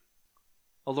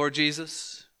O Lord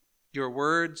Jesus, your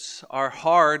words are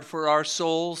hard for our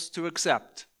souls to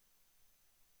accept.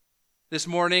 This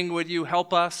morning, would you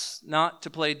help us not to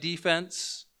play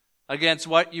defense against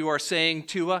what you are saying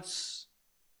to us?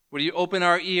 Would you open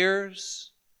our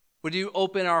ears? Would you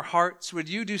open our hearts? Would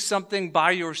you do something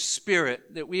by your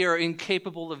Spirit that we are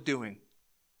incapable of doing?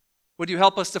 Would you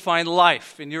help us to find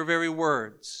life in your very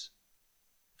words?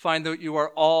 Find that you are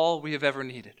all we have ever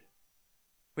needed.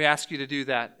 We ask you to do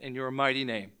that in your mighty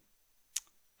name.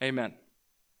 Amen.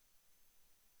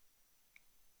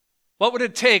 What would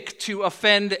it take to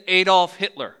offend Adolf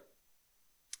Hitler?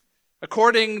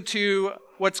 According to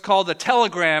what's called the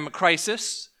Telegram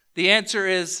crisis, the answer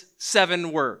is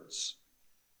 7 words.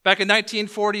 Back in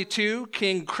 1942,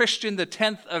 King Christian X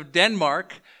of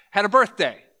Denmark had a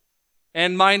birthday,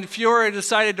 and Mein Führer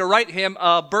decided to write him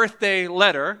a birthday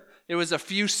letter. It was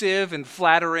effusive and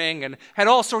flattering and had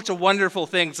all sorts of wonderful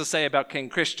things to say about King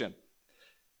Christian.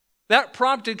 That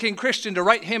prompted King Christian to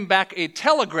write him back a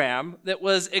telegram that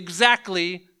was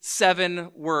exactly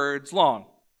 7 words long.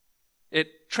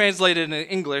 It, translated in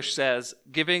English, says,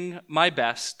 "Giving my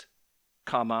best,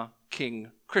 comma,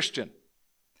 King Christian."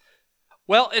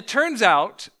 Well, it turns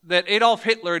out that Adolf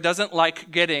Hitler doesn't like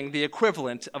getting the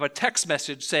equivalent of a text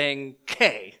message saying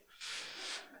K.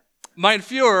 Mein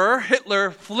Führer,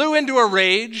 Hitler, flew into a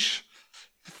rage.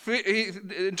 He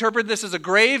interpreted this as a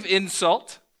grave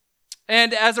insult.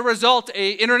 And as a result,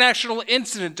 an international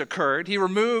incident occurred. He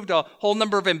removed a whole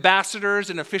number of ambassadors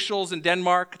and officials in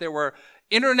Denmark. There were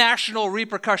international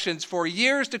repercussions for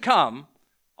years to come,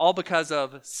 all because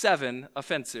of 7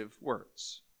 offensive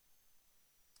words.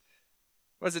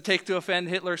 What does it take to offend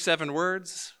Hitler? 7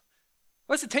 words.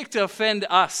 What does it take to offend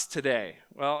us today?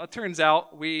 Well, it turns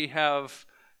out we have,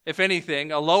 if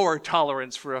anything, a lower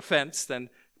tolerance for offense than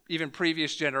even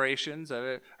previous generations.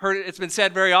 I've heard it's been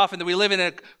said very often that we live in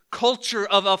a culture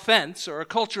of offense or a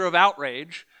culture of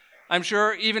outrage. I'm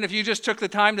sure even if you just took the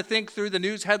time to think through the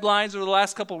news headlines over the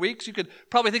last couple of weeks, you could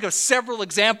probably think of several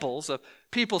examples of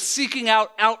people seeking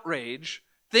out outrage,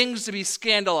 things to be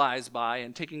scandalized by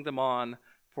and taking them on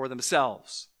for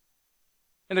themselves.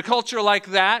 In a culture like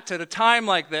that, at a time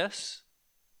like this,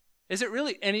 is it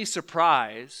really any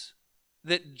surprise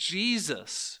that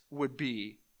Jesus would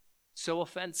be so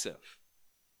offensive?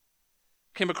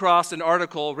 Came across an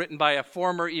article written by a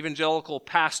former evangelical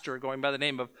pastor going by the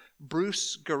name of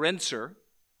Bruce Gerenzer.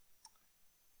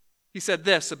 He said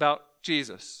this about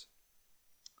Jesus: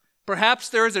 "Perhaps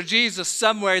there is a Jesus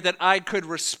somewhere that I could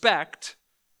respect,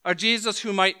 a Jesus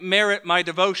who might merit my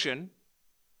devotion.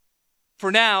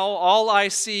 For now, all I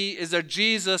see is a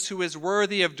Jesus who is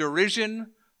worthy of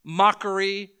derision,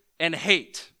 mockery, and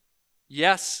hate.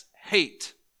 Yes,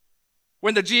 hate.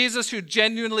 When the Jesus who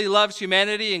genuinely loves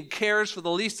humanity and cares for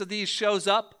the least of these shows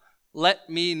up, let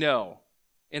me know.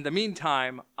 In the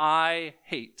meantime, I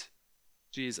hate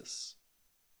Jesus."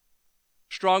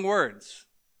 Strong words.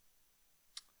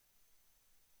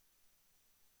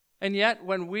 And yet,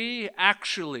 when we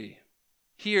actually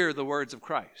hear the words of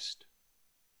Christ,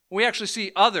 we actually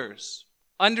see others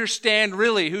understand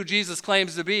really who Jesus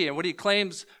claims to be and what he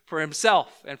claims for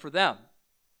himself and for them,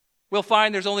 we'll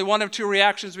find there's only one of 2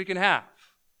 reactions we can have.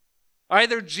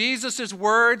 Either Jesus'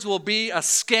 words will be a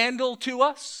scandal to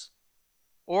us,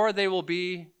 or they will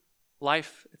be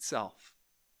life itself.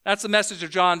 That's the message of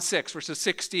John 6, verses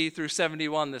 60 through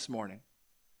 71 this morning.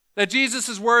 That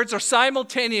Jesus' words are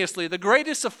simultaneously the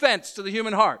greatest offense to the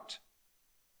human heart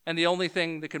and the only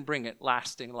thing that can bring it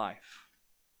lasting life.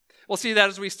 We'll see that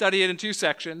as we study it in 2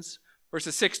 sections,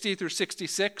 verses 60 through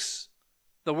 66,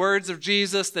 the words of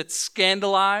Jesus that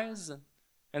scandalize,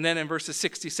 and then in verses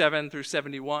 67 through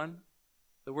 71,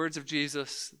 the words of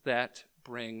Jesus that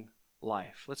bring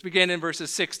life. Let's begin in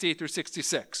verses 60 through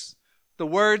 66. The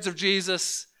words of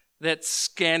Jesus that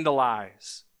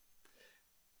scandalize.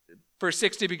 Verse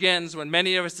 60 begins, "When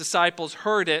many of his disciples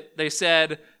heard it, they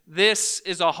said, 'This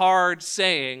is a hard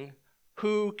saying.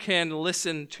 Who can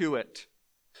listen to it?'"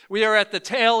 We are at the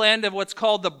tail end of what's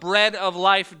called the bread of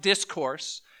life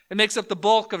discourse. It makes up the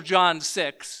bulk of John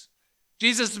 6.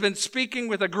 Jesus has been speaking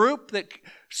with a group that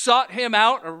sought him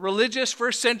out, religious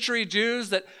first-century Jews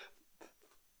that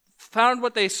found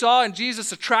what they saw in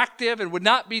Jesus attractive and would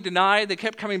not be denied. They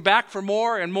kept coming back for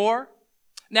more and more.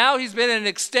 Now he's been in an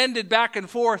extended back and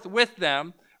forth with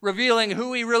them, revealing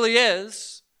who he really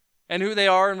is and who they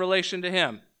are in relation to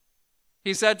him.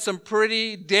 He said some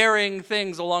pretty daring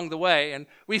things along the way, and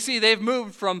we see they've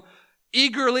moved from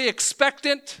eagerly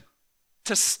expectant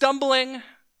to stumbling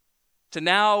to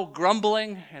now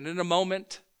grumbling, and in a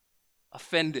moment,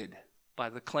 offended by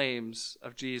the claims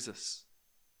of Jesus.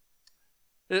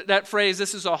 That phrase,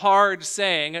 this is a hard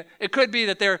saying. It could be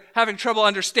that they're having trouble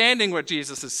understanding what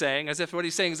Jesus is saying, as if what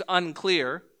he's saying is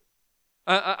unclear.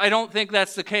 I don't think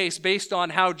that's the case based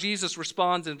on how Jesus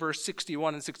responds in verse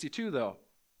 61 and 62, though.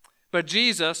 But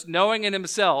Jesus, knowing in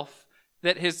himself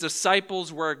that his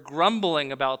disciples were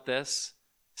grumbling about this,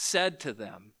 said to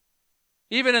them.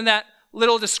 Even in that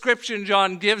little description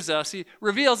John gives us, he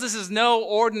reveals this is no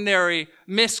ordinary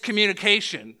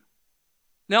miscommunication.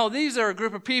 No, these are a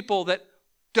group of people that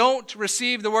don't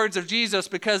receive the words of Jesus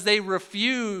because they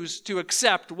refuse to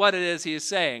accept what it is he is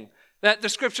saying. That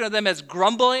description of them as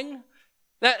grumbling,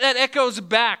 that echoes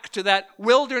back to that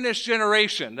wilderness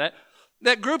generation,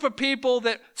 that group of people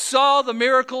that saw the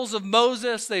miracles of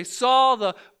Moses, they saw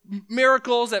the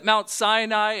miracles at Mount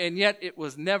Sinai, and yet it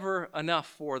was never enough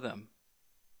for them.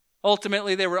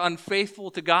 Ultimately, they were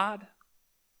unfaithful to God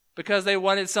because they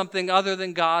wanted something other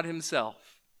than God himself.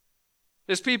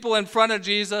 These people in front of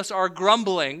Jesus are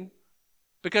grumbling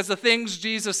because the things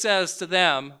Jesus says to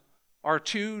them are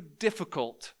too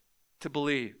difficult to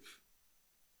believe.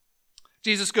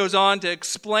 Jesus goes on to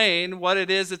explain what it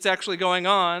is that's actually going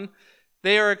on.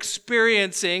 They are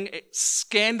experiencing a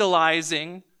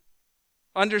scandalizing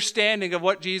understanding of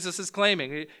what Jesus is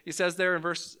claiming. He says there in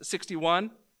verse 61,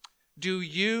 "Do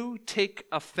you take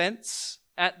offense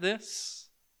at this?"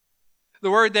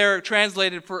 The word there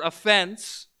translated for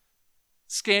offense,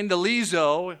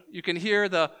 scandalizo, you can hear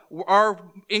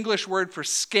our English word for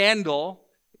scandal,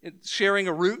 sharing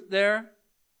a root there.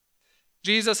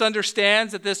 Jesus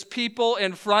understands that this people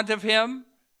in front of him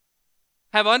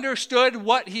have understood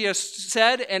what he has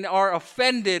said and are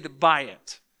offended by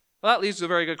it. Well, that leads to a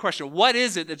very good question. What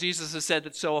is it that Jesus has said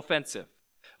that's so offensive?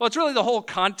 Well, it's really the whole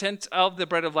content of the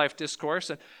Bread of Life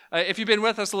discourse. And if you've been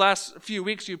with us the last few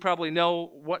weeks, you probably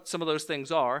know what some of those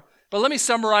things are. But let me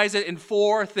summarize it in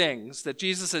 4 things that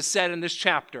Jesus has said in this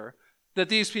chapter that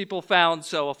these people found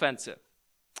so offensive.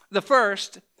 The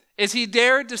first is he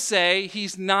dared to say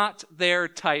he's not their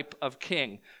type of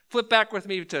king. Flip back with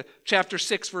me to chapter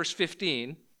 6, verse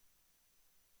 15.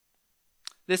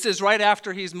 This is right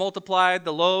after he's multiplied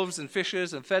the loaves and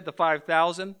fishes and fed the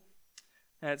 5,000.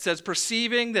 And it says,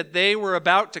 perceiving that they were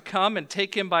about to come and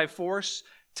take him by force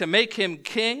to make him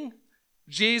king,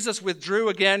 Jesus withdrew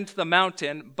again to the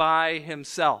mountain by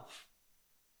himself.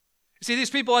 You see, these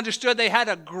people understood they had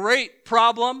a great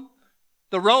problem.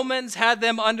 The Romans had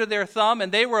them under their thumb,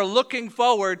 and they were looking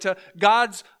forward to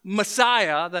God's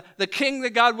Messiah, the king that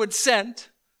God would send.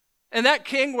 And that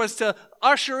king was to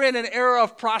usher in an era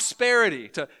of prosperity,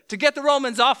 to get the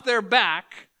Romans off their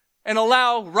back and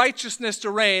allow righteousness to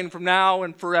reign from now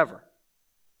and forever.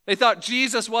 They thought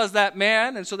Jesus was that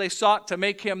man, and so they sought to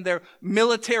make him their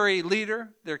military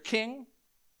leader, their king.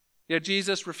 Yet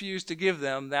Jesus refused to give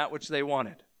them that which they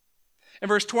wanted. In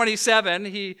verse 27,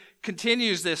 he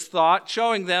continues this thought,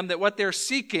 showing them that what they're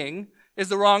seeking is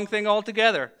the wrong thing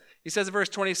altogether. He says in verse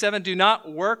 27, "Do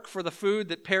not work for the food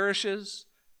that perishes,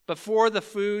 but for the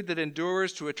food that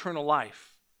endures to eternal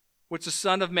life, which the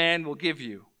Son of Man will give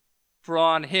you. For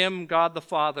on him God the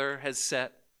Father has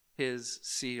set his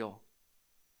seal."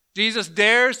 Jesus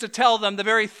dares to tell them the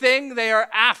very thing they are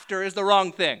after is the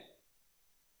wrong thing.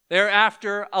 They're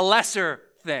after a lesser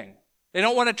thing. They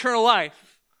don't want eternal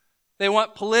life. They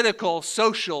want political,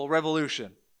 social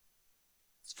revolution.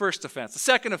 It's the first offense. The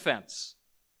second offense,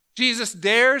 Jesus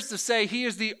dares to say he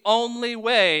is the only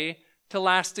way to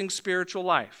lasting spiritual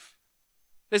life.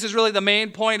 This is really the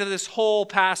main point of this whole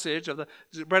passage of the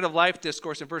Bread of Life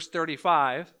discourse in verse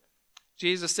 35.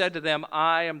 Jesus said to them,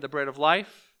 "I am the bread of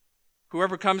life.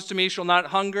 Whoever comes to me shall not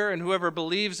hunger, and whoever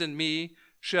believes in me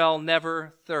shall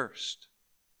never thirst."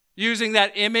 Using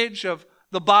that image of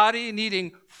the body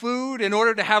needing food in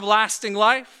order to have lasting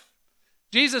life,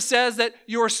 Jesus says that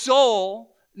your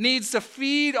soul needs to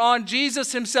feed on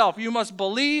Jesus himself. You must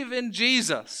believe in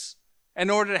Jesus in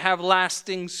order to have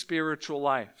lasting spiritual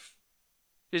life.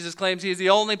 Jesus claims he is the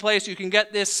only place you can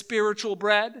get this spiritual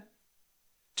bread.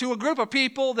 To a group of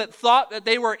people that thought that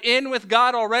they were in with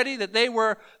God already, that they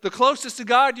were the closest to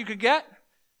God you could get,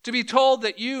 to be told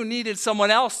that you needed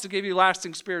someone else to give you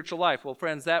lasting spiritual life, well,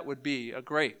 friends, that would be a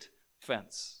great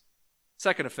offense.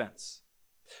 Second offense.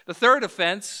 The third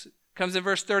offense comes in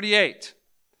verse 38.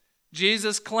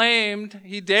 Jesus claimed,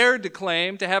 he dared to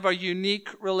claim, to have a unique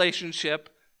relationship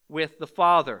with the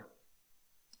Father.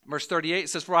 Verse 38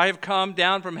 says, "For I have come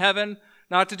down from heaven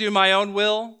not to do my own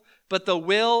will, but the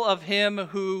will of him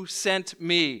who sent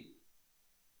me."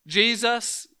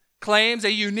 Jesus claims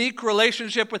a unique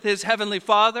relationship with his heavenly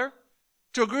Father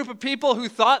to a group of people who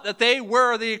thought that they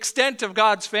were the extent of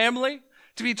God's family.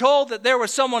 To be told that there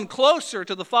was someone closer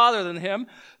to the Father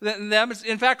than them,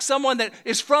 in fact, someone that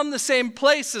is from the same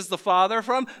place as the Father,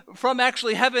 from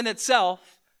actually heaven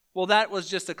itself, well, that was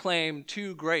just a claim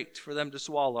too great for them to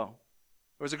swallow.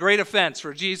 It was a great offense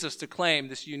for Jesus to claim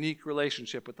this unique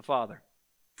relationship with the Father.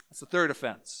 That's the third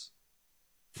offense.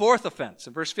 Fourth offense,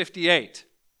 in verse 58,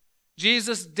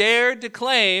 Jesus dared to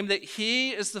claim that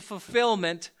he is the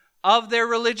fulfillment of their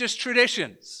religious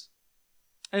traditions.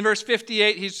 In verse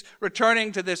 58, he's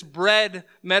returning to this bread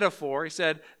metaphor. He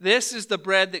said, "This is the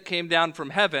bread that came down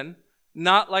from heaven,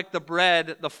 not like the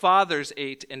bread the fathers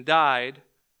ate and died.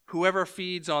 Whoever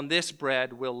feeds on this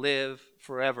bread will live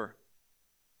forever."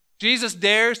 Jesus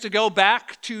dares to go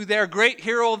back to their great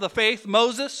hero of the faith,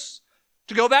 Moses,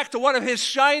 to go back to one of his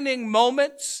shining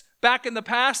moments back in the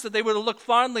past that they would have looked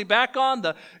fondly back on,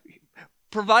 the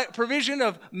provision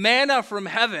of manna from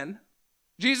heaven.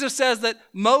 Jesus says that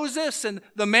Moses and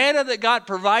the manna that God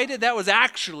provided, that was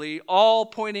actually all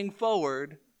pointing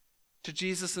forward to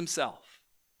Jesus himself.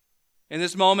 In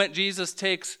this moment, Jesus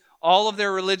takes all of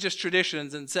their religious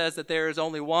traditions and says that there is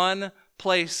only one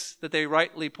place that they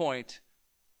rightly point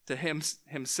to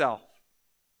himself.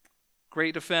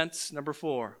 Great offense, number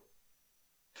 4.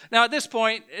 Now, at this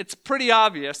point, it's pretty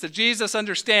obvious that Jesus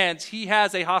understands he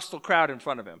has a hostile crowd in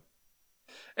front of him.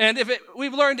 And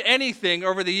we've learned anything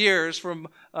over the years from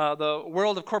the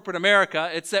world of corporate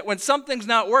America, it's that when something's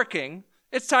not working,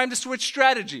 it's time to switch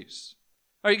strategies.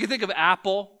 Or you can think of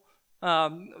Apple.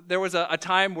 There was a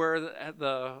time where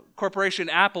the corporation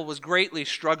Apple was greatly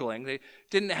struggling. They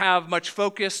didn't have much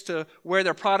focus to where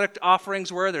their product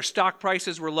offerings were. Their stock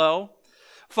prices were low.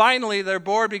 Finally, their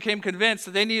board became convinced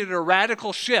that they needed a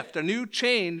radical shift, a new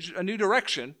change, a new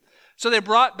direction. So they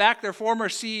brought back their former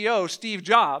CEO, Steve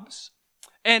Jobs,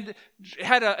 and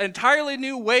had an entirely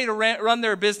new way to run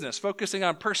their business, focusing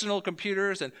on personal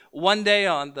computers and one day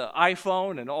on the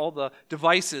iPhone and all the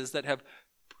devices that have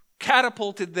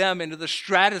catapulted them into the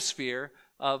stratosphere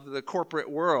of the corporate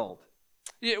world.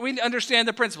 We understand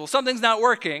the principle. Something's not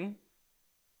working.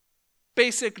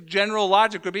 Basic general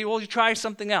logic would be, well, you try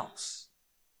something else.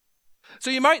 So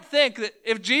you might think that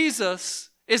if Jesus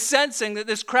is sensing that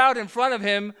this crowd in front of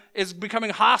him is becoming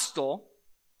hostile,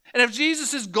 and if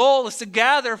Jesus' goal is to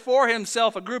gather for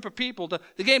himself a group of people to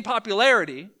gain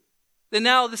popularity, then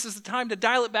now this is the time to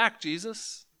dial it back,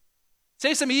 Jesus.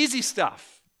 Say some easy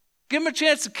stuff. Give them a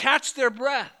chance to catch their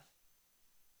breath.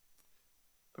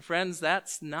 But friends,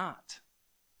 that's not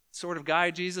the sort of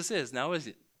guy Jesus is, now is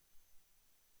it?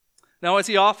 Now, as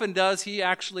he often does, he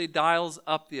actually dials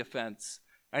up the offense,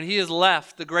 and he has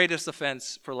left the greatest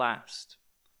offense for last,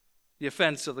 the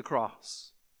offense of the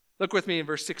cross. Look with me in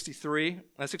verse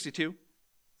 62. Do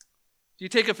you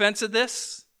take offense at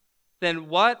this? Then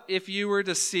what if you were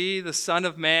to see the Son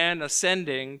of Man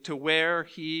ascending to where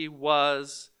he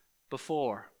was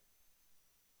before?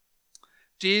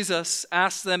 Jesus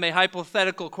asks them a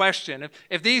hypothetical question.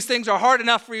 If these things are hard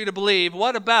enough for you to believe,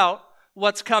 what about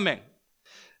what's coming?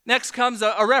 Next comes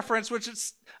a reference which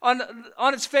is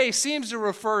on its face seems to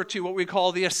refer to what we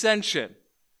call the ascension.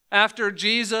 After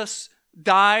Jesus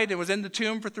died and was in the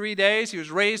tomb for 3 days, he was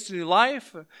raised to new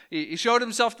life. He showed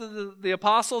himself to the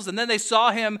apostles, and then they saw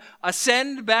him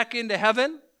ascend back into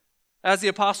heaven. As the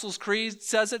Apostles' Creed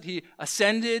says it, he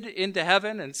ascended into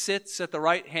heaven and sits at the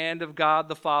right hand of God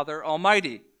the Father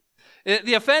Almighty.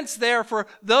 The offense there for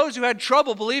those who had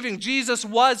trouble believing Jesus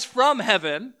was from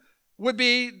heaven would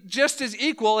be just as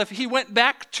equal if he went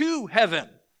back to heaven.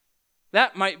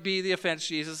 That might be the offense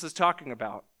Jesus is talking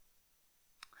about.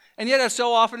 And yet, as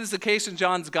so often is the case in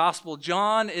John's gospel,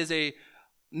 John is a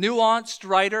nuanced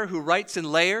writer who writes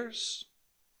in layers.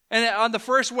 And on the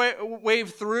first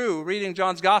wave through reading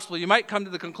John's gospel, you might come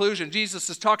to the conclusion Jesus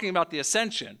is talking about the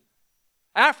ascension.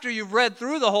 After you've read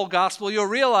through the whole gospel, you'll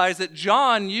realize that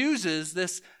John uses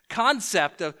this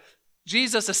concept of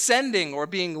Jesus ascending or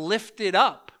being lifted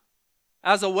up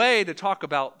as a way to talk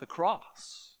about the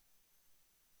cross.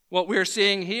 What we're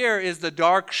seeing here is the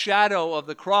dark shadow of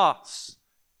the cross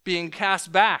being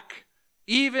cast back,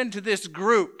 even to this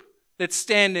group that's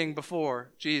standing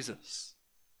before Jesus.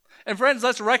 And friends,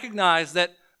 let's recognize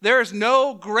that there is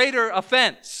no greater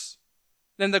offense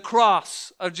than the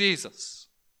cross of Jesus.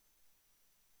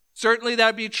 Certainly that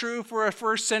would be true for a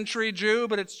first century Jew,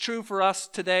 but it's true for us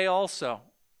today also.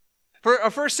 For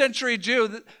a first century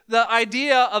Jew, the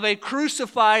idea of a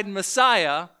crucified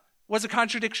Messiah was a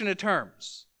contradiction of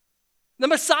terms. The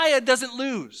Messiah doesn't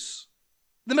lose.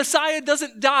 The Messiah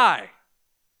doesn't die.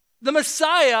 The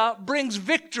Messiah brings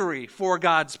victory for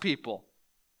God's people.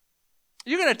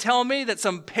 You're going to tell me that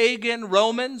some pagan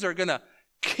Romans are going to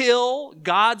kill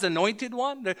God's anointed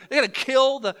one? They're going to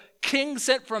kill the king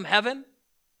sent from heaven?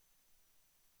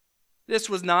 This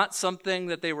was not something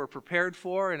that they were prepared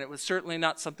for, and it was certainly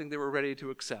not something they were ready to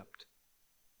accept.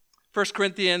 1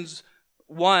 Corinthians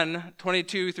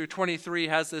 1:22 through 23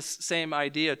 has this same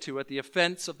idea to it, the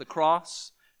offense of the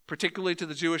cross, particularly to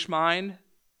the Jewish mind.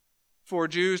 For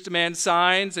Jews demand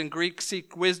signs and Greeks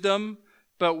seek wisdom,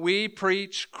 but we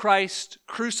preach Christ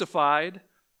crucified,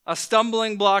 a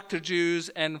stumbling block to Jews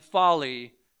and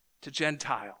folly to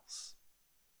Gentiles.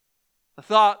 The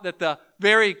thought that the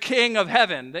very King of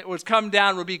heaven that was come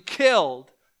down would be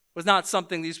killed was not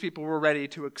something these people were ready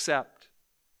to accept.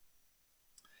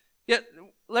 Yet,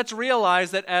 let's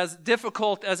realize that as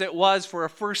difficult as it was for a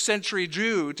first century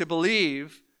Jew to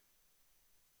believe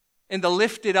in the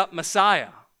lifted up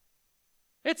Messiah,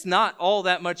 it's not all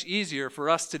that much easier for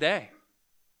us today.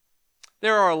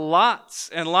 There are lots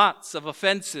and lots of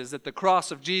offenses that the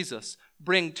cross of Jesus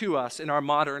bring to us in our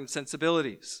modern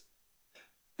sensibilities.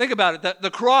 Think about it.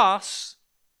 The cross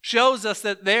shows us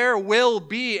that there will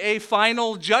be a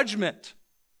final judgment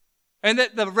and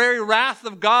that the very wrath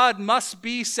of God must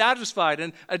be satisfied.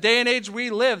 In a day and age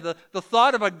we live, the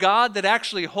thought of a God that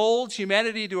actually holds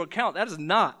humanity to account, that is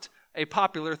not a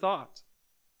popular thought.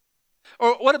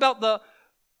 Or what about the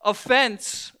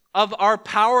offense of our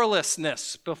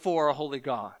powerlessness before a holy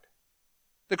God?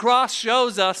 The cross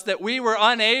shows us that we were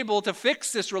unable to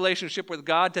fix this relationship with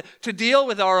God, to deal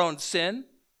with our own sin.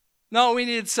 No, we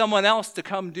needed someone else to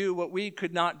come do what we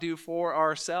could not do for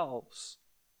ourselves.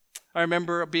 I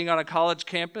remember being on a college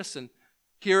campus and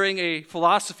hearing a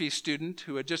philosophy student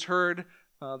who had just heard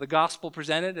the gospel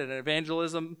presented at an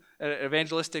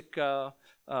evangelistic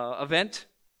event.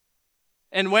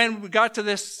 And when we got to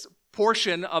this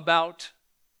portion about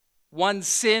one's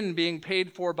sin being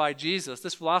paid for by Jesus,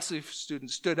 this philosophy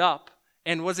student stood up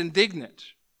and was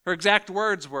indignant. Her exact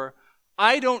words were,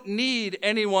 "I don't need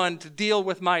anyone to deal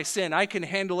with my sin. I can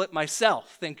handle it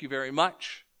myself. Thank you very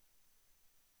much."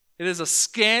 It is a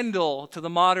scandal to the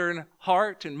modern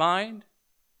heart and mind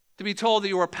to be told that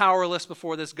you are powerless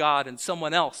before this God and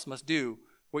someone else must do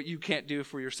what you can't do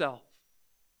for yourself.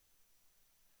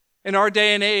 In our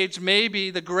day and age, maybe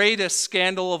the greatest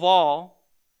scandal of all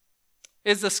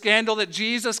is the scandal that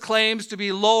Jesus claims to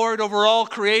be Lord over all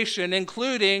creation,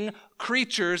 including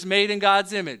creatures made in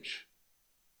God's image.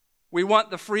 We want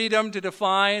the freedom to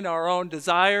define our own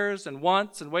desires and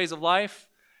wants and ways of life,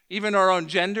 even our own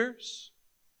genders.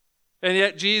 And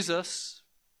yet Jesus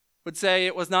would say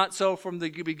it was not so from the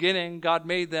beginning. God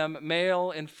made them male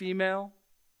and female.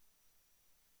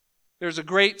 There's a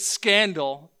great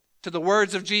scandal to the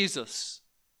words of Jesus,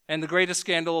 and the greatest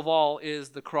scandal of all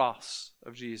is the cross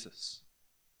of Jesus.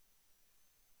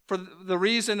 For the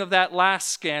reason of that last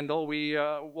scandal, we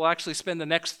will actually spend the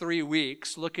next 3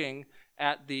 weeks looking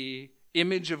at the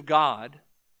image of God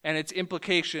and its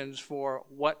implications for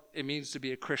what it means to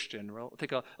be a Christian. We'll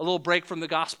take a little break from the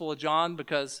Gospel of John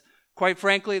because, quite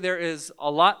frankly, there is a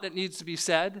lot that needs to be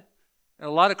said and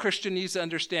a lot of Christian needs to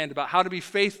understand about how to be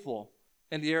faithful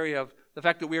in the area of the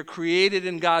fact that we are created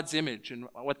in God's image and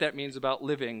what that means about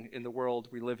living in the world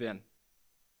we live in.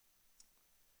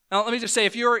 Now, let me just say,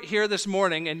 if you're here this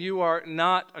morning and you are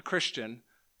not a Christian,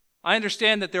 I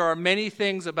understand that there are many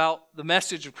things about the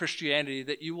message of Christianity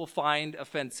that you will find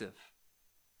offensive.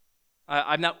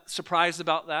 I'm not surprised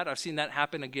about that. I've seen that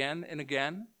happen again and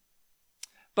again.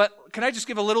 But can I just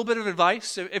give a little bit of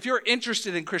advice? If you're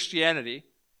interested in Christianity,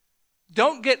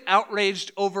 don't get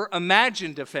outraged over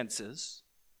imagined offenses.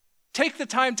 Take the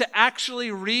time to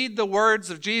actually read the words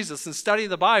of Jesus and study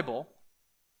the Bible.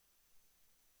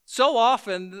 So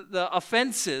often, the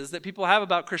offenses that people have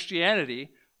about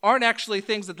Christianity aren't actually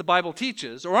things that the Bible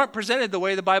teaches or aren't presented the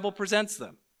way the Bible presents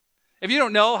them. If you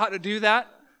don't know how to do that,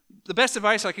 the best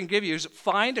advice I can give you is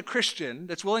find a Christian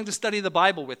that's willing to study the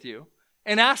Bible with you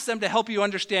and ask them to help you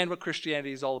understand what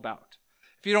Christianity is all about.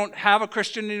 If you don't have a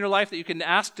Christian in your life that you can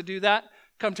ask to do that,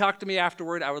 come talk to me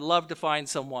afterward. I would love to find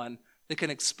someone that can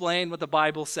explain what the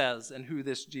Bible says and who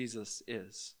this Jesus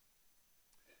is.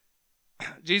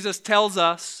 Jesus tells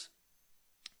us,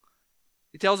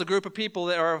 he tells a group of people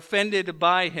that are offended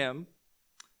by him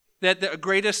that the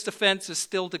greatest offense is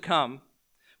still to come,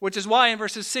 which is why in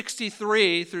verses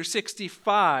 63 through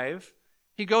 65,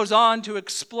 he goes on to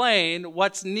explain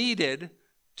what's needed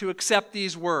to accept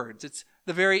these words. It's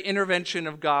the very intervention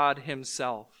of God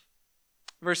himself.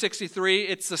 Verse 63,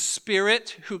 it's the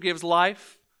Spirit who gives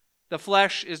life. The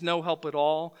flesh is no help at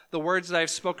all. The words that I have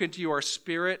spoken to you are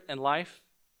spirit and life.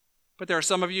 But there are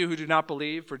some of you who do not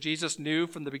believe, for Jesus knew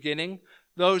from the beginning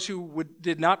those who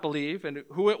did not believe and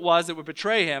who it was that would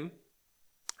betray him.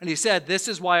 And he said, "This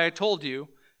is why I told you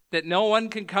that no one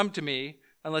can come to me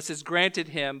unless it's granted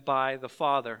him by the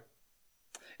Father."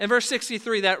 In verse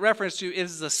 63, that reference to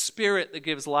is the Spirit that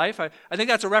gives life. I think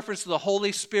that's a reference to the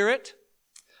Holy Spirit.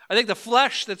 I think the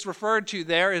flesh that's referred to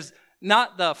there is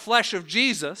not the flesh of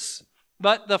Jesus,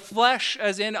 but the flesh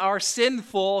as in our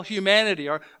sinful humanity,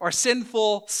 our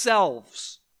sinful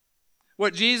selves.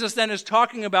 What Jesus then is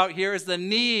talking about here is the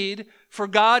need for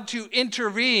God to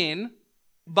intervene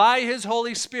by his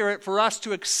Holy Spirit for us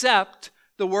to accept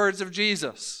the words of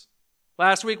Jesus.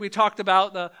 Last week we talked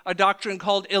about a doctrine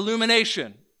called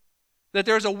illumination, that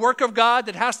there's a work of God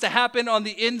that has to happen on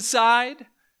the inside,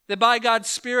 that by God's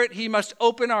Spirit he must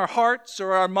open our hearts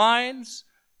or our minds,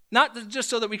 not just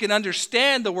so that we can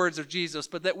understand the words of Jesus,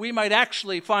 but that we might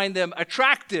actually find them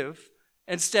attractive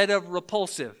instead of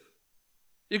repulsive.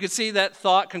 You can see that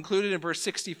thought concluded in verse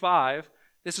 65.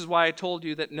 This is why I told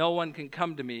you that no one can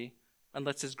come to me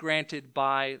unless it's granted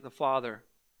by the Father.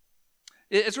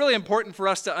 It's really important for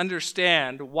us to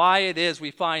understand why it is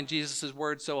we find Jesus'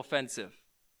 words so offensive.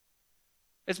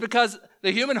 It's because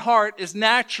the human heart is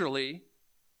naturally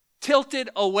tilted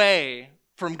away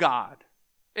from God.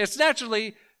 It's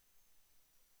naturally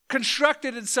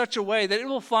constructed in such a way that it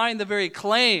will find the very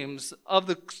claims of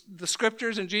the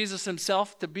scriptures and Jesus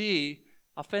himself to be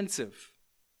offensive.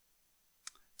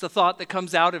 It's a thought that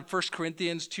comes out in 1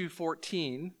 Corinthians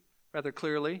 2:14 rather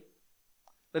clearly.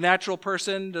 The natural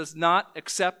person does not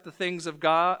accept the things of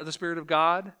God, the Spirit of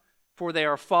God, for they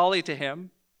are folly to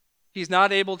him. He's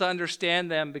not able to understand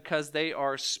them because they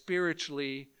are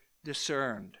spiritually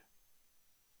discerned.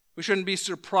 We shouldn't be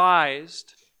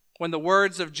surprised when the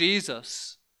words of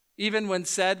Jesus, even when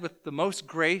said with the most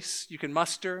grace you can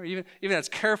muster, even as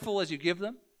careful as you give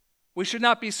them, we should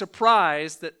not be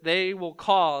surprised that they will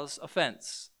cause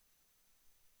offense.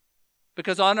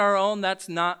 Because on our own, that's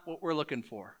not what we're looking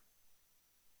for.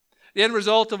 The end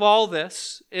result of all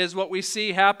this is what we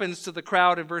see happens to the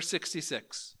crowd in verse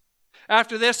 66.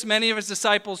 After this, many of his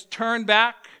disciples turned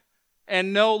back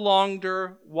and no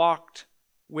longer walked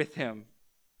with him.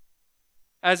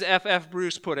 As F.F.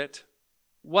 Bruce put it,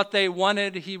 what they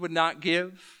wanted he would not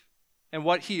give, and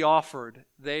what he offered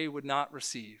they would not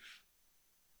receive.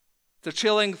 It's a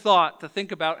chilling thought to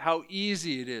think about how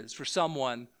easy it is for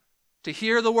someone to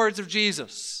hear the words of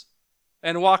Jesus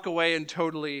and walk away and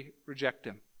totally reject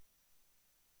him.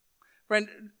 Friend,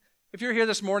 if you're here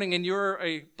this morning and you're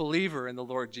a believer in the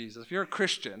Lord Jesus, if you're a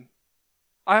Christian,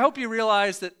 I hope you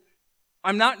realize that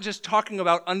I'm not just talking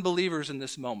about unbelievers in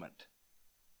this moment.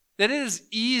 That it is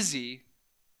easy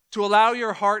to allow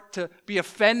your heart to be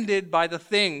offended by the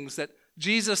things that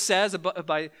Jesus says,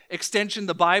 by extension,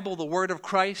 the Bible, the Word of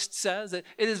Christ says. It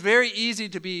is very easy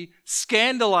to be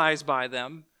scandalized by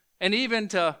them and even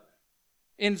to,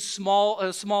 in a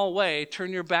small way,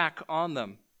 turn your back on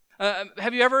them.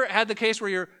 Have you ever had the case where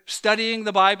you're studying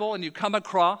the Bible and you come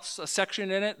across a section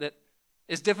in it that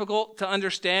is difficult to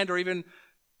understand or even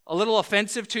a little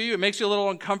offensive to you? It makes you a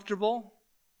little uncomfortable.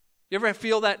 You ever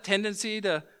feel that tendency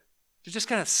to just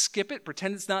kind of skip it,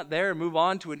 pretend it's not there, and move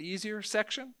on to an easier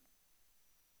section?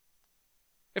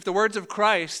 If the words of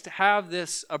Christ have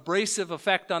this abrasive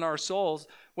effect on our souls,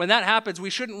 when that happens,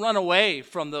 we shouldn't run away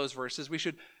from those verses. We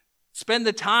should spend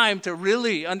the time to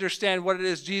really understand what it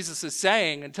is Jesus is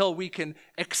saying until we can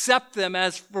accept them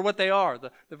as for what they are,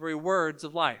 the very words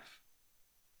of life.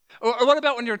 Or what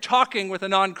about when you're talking with a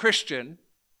non-Christian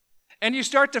and you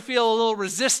start to feel a little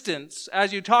resistance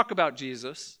as you talk about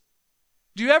Jesus?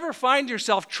 Do you ever find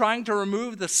yourself trying to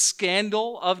remove the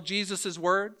scandal of Jesus'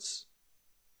 words?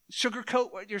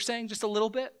 Sugarcoat what you're saying just a little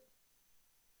bit?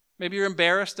 Maybe you're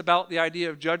embarrassed about the idea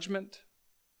of judgment.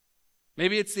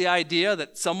 Maybe it's the idea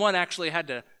that someone actually had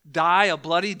to die a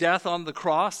bloody death on the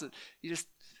cross. That you just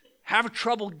have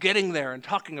trouble getting there and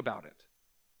talking about it.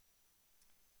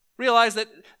 Realize that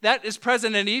that is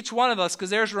present in each one of us because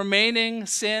there's remaining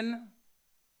sin.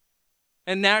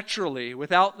 And naturally,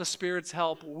 without the Spirit's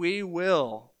help, we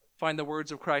will find the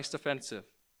words of Christ offensive.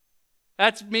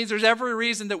 That means there's every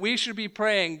reason that we should be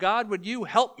praying, God, would you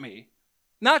help me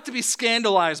not to be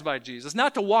scandalized by Jesus,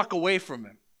 not to walk away from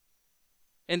him.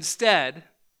 Instead,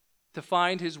 to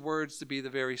find his words to be the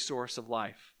very source of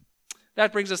life.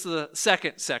 That brings us to the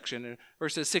second section, in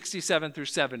verses 67 through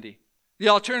 70. The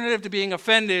alternative to being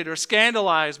offended or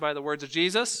scandalized by the words of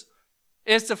Jesus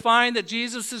is to find that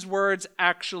Jesus' words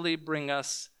actually bring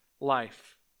us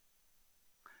life.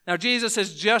 Now, Jesus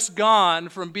has just gone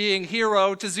from being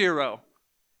hero to zero.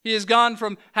 He has gone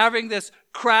from having this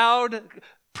crowd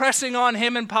pressing on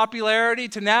him in popularity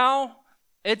to now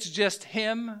it's just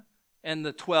him and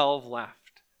the 12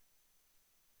 left.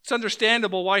 It's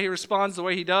understandable why he responds the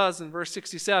way he does in verse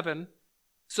 67.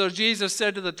 So Jesus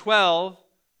said to the 12,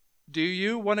 do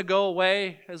you want to go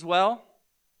away as well?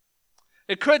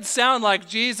 It could sound like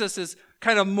Jesus is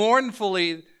kind of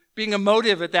mournfully being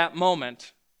emotive at that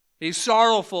moment. He's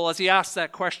sorrowful as he asks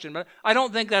that question, but I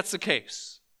don't think that's the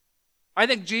case. I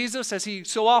think Jesus, as he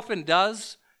so often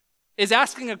does, is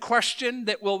asking a question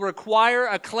that will require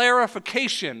a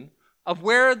clarification of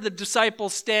where the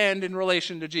disciples stand in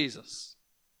relation to Jesus.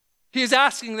 He is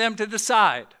asking them to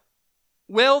decide,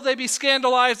 will they be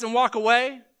scandalized and walk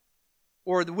away,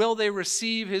 or will they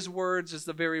receive his words as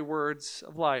the very words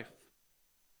of life?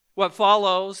 What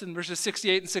follows in verses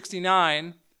 68 and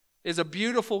 69 is a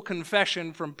beautiful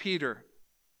confession from Peter.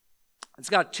 It's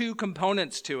got two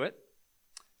components to it.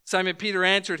 Simon Peter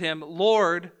answered him,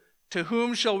 Lord, to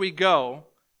whom shall we go?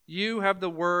 You have the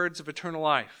words of eternal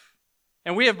life.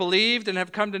 And we have believed and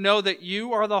have come to know that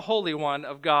you are the Holy One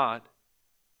of God.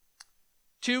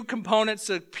 Two components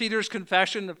of Peter's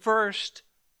confession. The first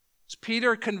is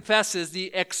Peter confesses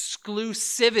the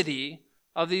exclusivity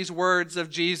of these words of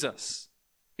Jesus.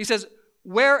 He says,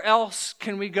 where else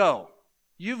can we go?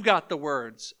 You've got the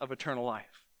words of eternal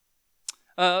life.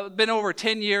 Been over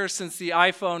 10 years since the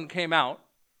iPhone came out.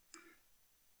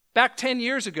 Back 10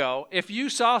 years ago, if you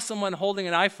saw someone holding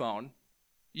an iPhone,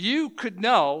 you could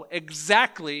know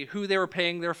exactly who they were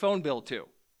paying their phone bill to.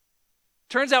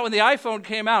 Turns out when the iPhone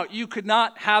came out, you could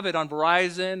not have it on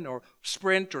Verizon or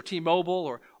Sprint or T-Mobile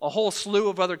or a whole slew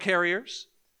of other carriers.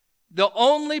 The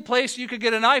only place you could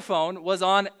get an iPhone was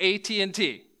on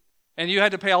AT&T, and you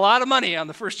had to pay a lot of money on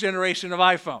the first generation of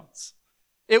iPhones.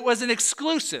 It was an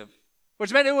exclusive,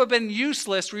 which meant it would have been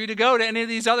useless for you to go to any of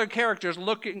these other carriers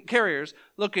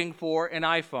looking for an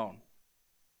iPhone.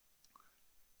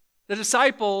 The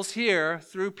disciples here,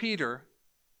 through Peter,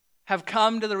 have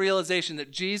come to the realization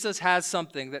that Jesus has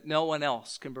something that no one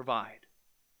else can provide.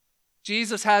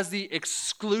 Jesus has the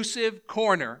exclusive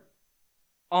corner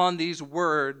on these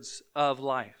words of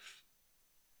life.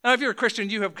 Now, if you're a Christian,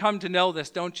 you have come to know this,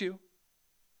 don't you?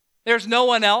 There's no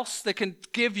one else that can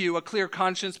give you a clear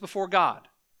conscience before God.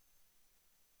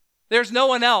 There's no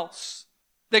one else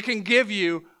that can give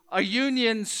you a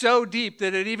union so deep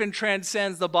that it even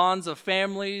transcends the bonds of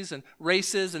families and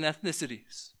races and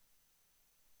ethnicities.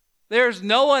 There's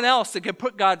no one else that can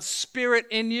put God's Spirit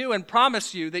in you and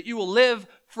promise you that you will live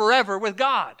forever with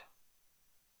God.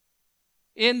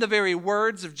 In the very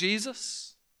words of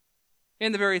Jesus,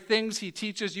 in the very things he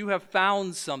teaches, you have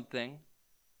found something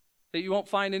that you won't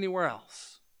find anywhere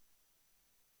else.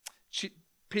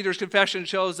 Peter's confession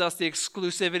shows us the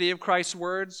exclusivity of Christ's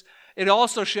words. It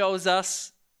also shows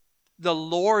us the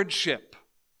lordship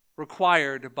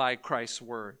required by Christ's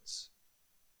words.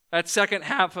 That second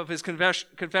half of his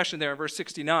confession there in verse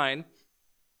 69,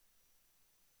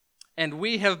 and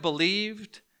we have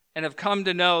believed and have come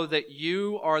to know that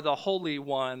you are the Holy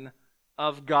One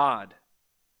of God.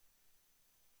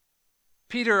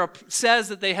 Peter says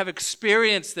that they have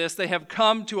experienced this. They have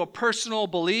come to a personal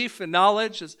belief and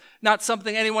knowledge. It's not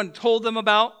something anyone told them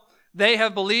about. They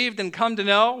have believed and come to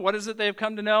know. What is it they have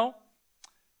come to know?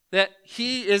 That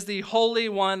he is the Holy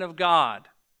One of God.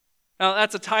 Now,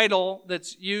 that's a title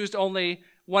that's used only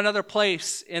one other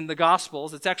place in the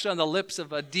Gospels. It's actually on the lips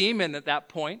of a demon at that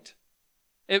point.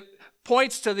 It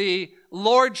points to the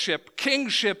lordship,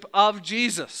 kingship of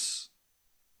Jesus.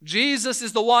 Jesus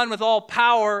is the one with all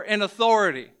power and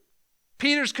authority.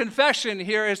 Peter's confession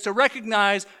here is to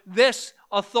recognize this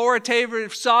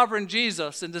authoritative, sovereign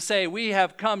Jesus and to say, we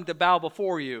have come to bow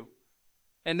before you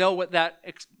and know what that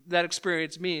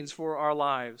experience means for our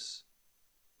lives.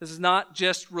 This is not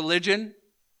just religion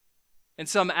and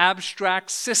some abstract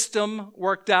system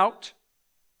worked out.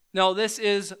 No, this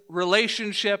is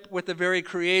relationship with the very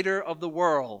creator of the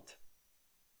world,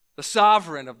 the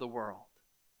sovereign of the world,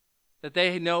 that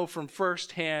they know from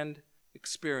firsthand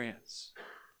experience.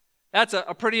 That's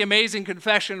a pretty amazing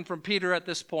confession from Peter at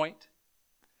this point.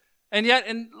 And yet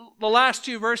in the last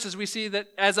two verses we see that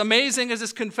as amazing as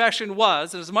this confession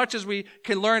was, as much as we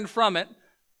can learn from it,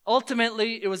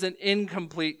 ultimately it was an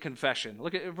incomplete confession.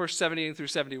 Look at verse 70 through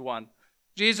 71.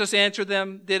 Jesus answered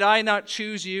them, did I not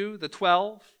choose you, the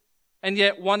 12? And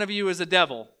yet one of you is a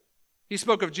devil. He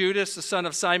spoke of Judas, the son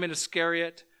of Simon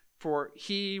Iscariot, for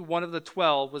he, one of the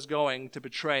 12, was going to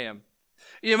betray him.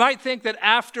 You might think that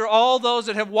after all those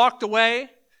that have walked away,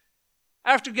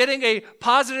 after getting a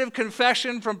positive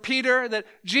confession from Peter, that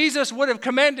Jesus would have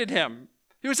commended him.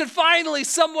 He would have said, finally,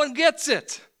 someone gets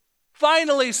it.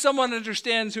 Finally, someone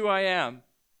understands who I am.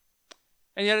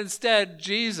 And yet instead,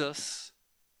 Jesus,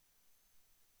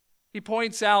 he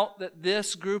points out that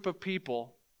this group of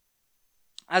people,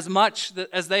 as much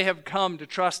as they have come to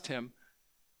trust him,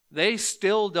 they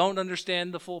still don't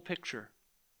understand the full picture.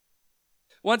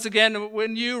 Once again,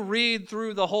 when you read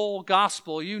through the whole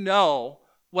gospel, you know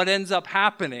what ends up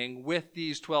happening with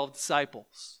these 12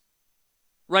 disciples.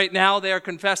 Right now, they are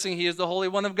confessing he is the Holy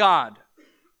One of God.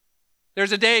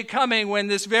 There's a day coming when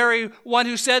this very one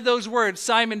who said those words,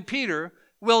 Simon Peter,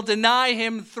 will deny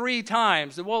him 3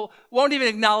 times and won't even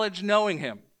acknowledge knowing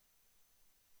him.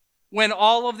 When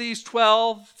all of these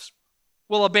 12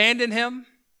 will abandon him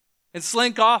and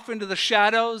slink off into the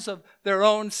shadows of their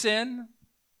own sin,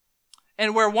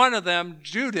 and where one of them,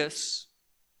 Judas,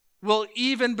 will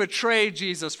even betray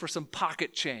Jesus for some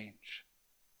pocket change.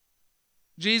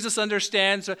 Jesus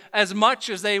understands as much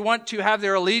as they want to have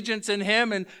their allegiance in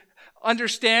him and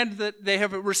understand that they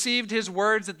have received his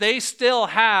words, that they still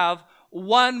have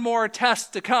one more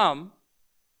test to come,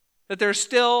 that there's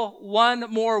still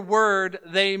one more word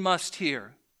they must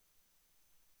hear.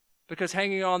 Because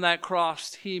hanging on that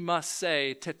cross, he must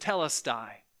say, Tetelestai,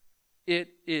 it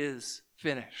is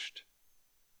finished.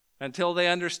 Until they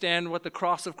understand what the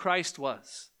cross of Christ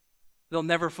was, they'll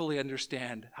never fully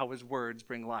understand how his words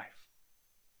bring life.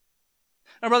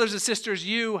 Now, brothers and sisters,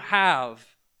 you have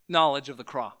knowledge of the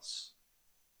cross.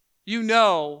 You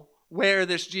know where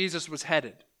this Jesus was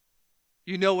headed.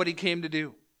 You know what he came to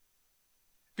do.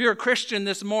 If you're a Christian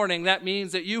this morning, that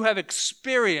means that you have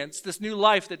experienced this new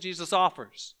life that Jesus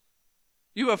offers.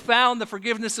 You have found the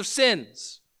forgiveness of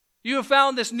sins. You have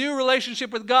found this new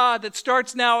relationship with God that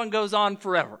starts now and goes on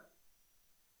forever.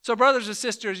 So, brothers and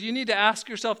sisters, you need to ask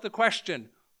yourself the question,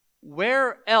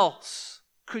 where else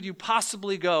could you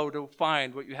possibly go to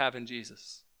find what you have in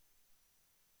Jesus?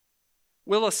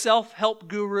 Will a self-help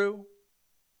guru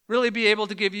really be able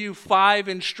to give you 5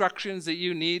 instructions that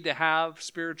you need to have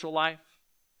spiritual life?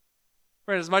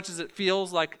 For as much as it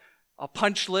feels like a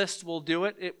punch list will do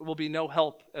it, it will be no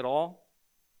help at all.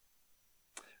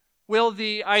 Will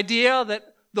the idea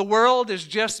that the world is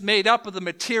just made up of the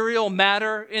material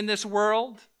matter in this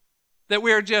world, that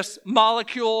we are just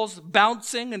molecules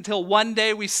bouncing until one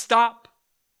day we stop?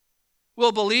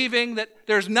 Will believing that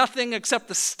there's nothing except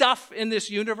the stuff in this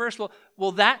universe,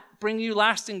 will that bring you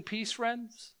lasting peace,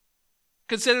 friends?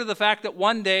 Consider the fact that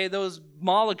one day those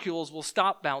molecules will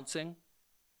stop bouncing,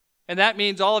 and that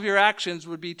means all of your actions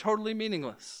would be totally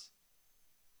meaningless.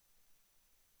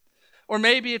 Or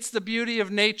maybe it's the beauty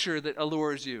of nature that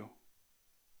allures you.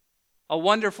 A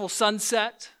wonderful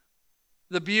sunset,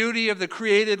 the beauty of the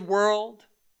created world.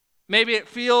 Maybe it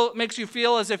makes you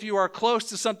feel as if you are close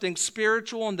to something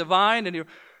spiritual and divine, and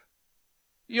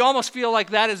you almost feel like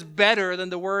that is better than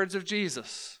the words of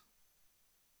Jesus.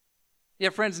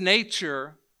 Yet, friends,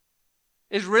 nature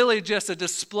is really just a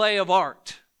display of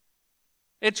art.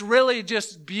 It's really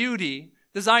just beauty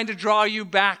designed to draw you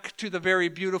back to the very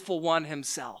beautiful one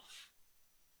himself.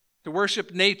 To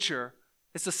worship nature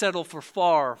is to settle for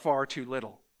far, far too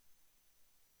little.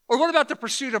 Or what about the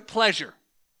pursuit of pleasure?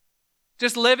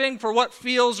 Just living for what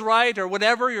feels right or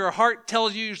whatever your heart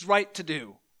tells you is right to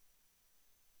do.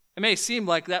 It may seem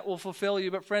like that will fulfill you,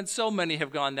 but friends, so many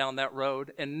have gone down that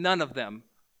road, and none of them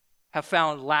have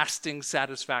found lasting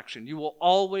satisfaction. You will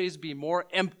always be more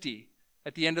empty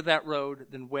at the end of that road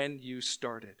than when you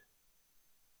started.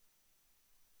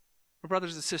 My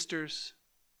brothers and sisters,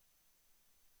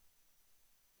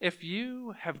 if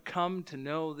you have come to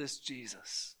know this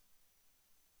Jesus,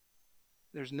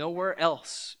 there's nowhere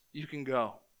else you can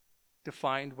go to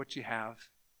find what you have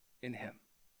in him.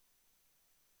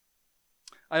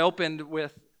 I opened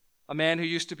with a man who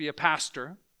used to be a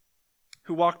pastor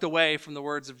who walked away from the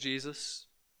words of Jesus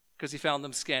because he found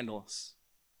them scandalous.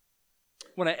 I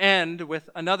want to end with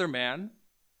another man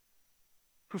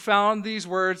who found these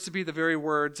words to be the very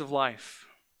words of life.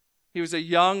 He was a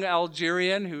young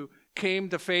Algerian who came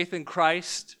to faith in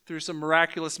Christ through some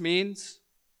miraculous means.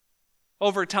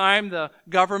 Over time, the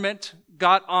government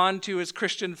got onto his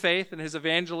Christian faith and his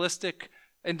evangelistic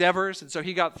endeavors, and so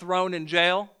he got thrown in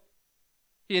jail.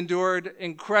 He endured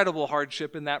incredible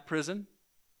hardship in that prison.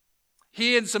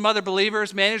 He and some other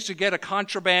believers managed to get a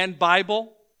contraband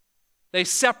Bible. They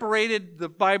separated the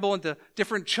Bible into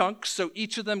different chunks so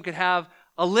each of them could have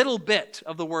a little bit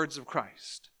of the words of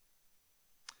Christ.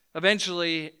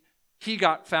 Eventually, he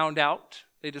got found out.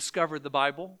 They discovered the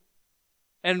Bible.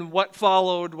 And what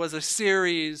followed was a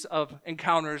series of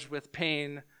encounters with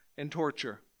pain and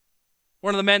torture.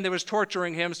 One of the men that was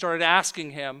torturing him started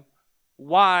asking him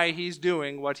why he's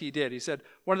doing what he did. He said,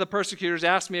 one of the persecutors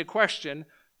asked me a question,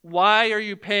 why are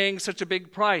you paying such a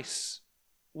big price?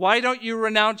 Why don't you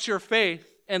renounce your faith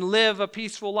and live a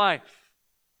peaceful life?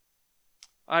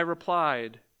 I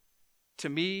replied, to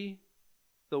me,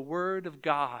 the word of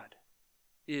God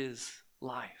is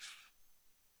life.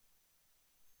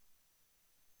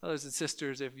 Brothers and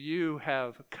sisters, if you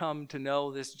have come to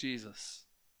know this Jesus,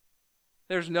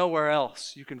 There's nowhere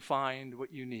else you can find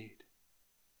what you need.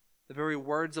 The very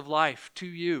words of life to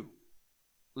you,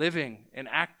 living and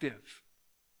active,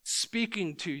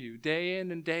 speaking to you day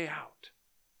in and day out,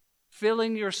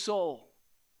 filling your soul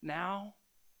now,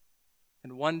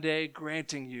 and one day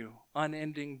granting you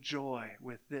unending joy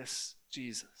with this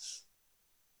Jesus.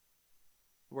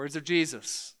 The words of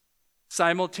Jesus,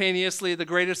 simultaneously the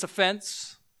greatest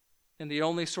offense and the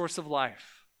only source of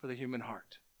life for the human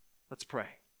heart. Let's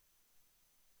pray.